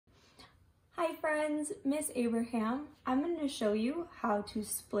Hi friends, Miss Abraham. I'm going to show you how to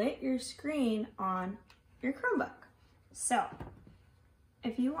split your screen on your Chromebook. So,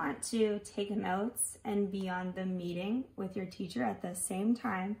 if you want to take notes and be on the meeting with your teacher at the same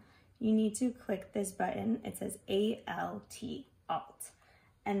time, you need to click this button. It says ALT, Alt.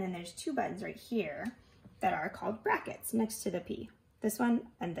 And then there's two buttons right here that are called brackets next to the P. This one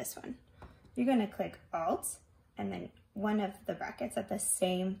and this one. You're going to click Alt and then one of the brackets at the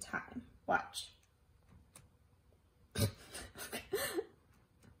same time. Watch.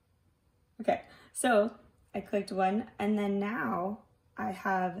 Okay, so I clicked one and then now I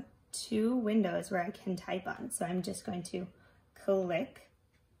have two windows where I can type on. So I'm just going to click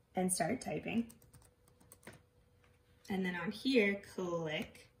and start typing. And then on here,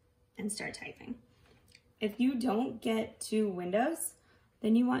 click and start typing. If you don't get two windows,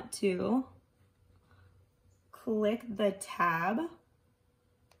 then you want to click the tab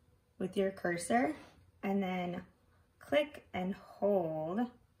with your cursor and then click and hold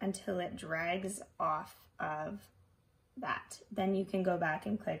until it drags off of that. Then you can go back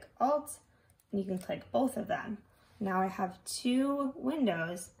and click Alt and you can click both of them. Now I have two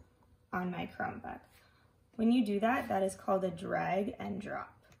windows on my Chromebook. When you do that, that is called a drag and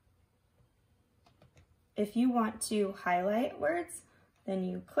drop. If you want to highlight words, then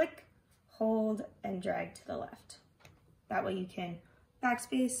you click, hold, and drag to the left. That way you can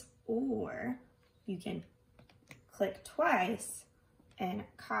backspace, or you can click twice and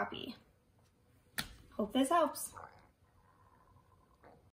copy. Hope this helps.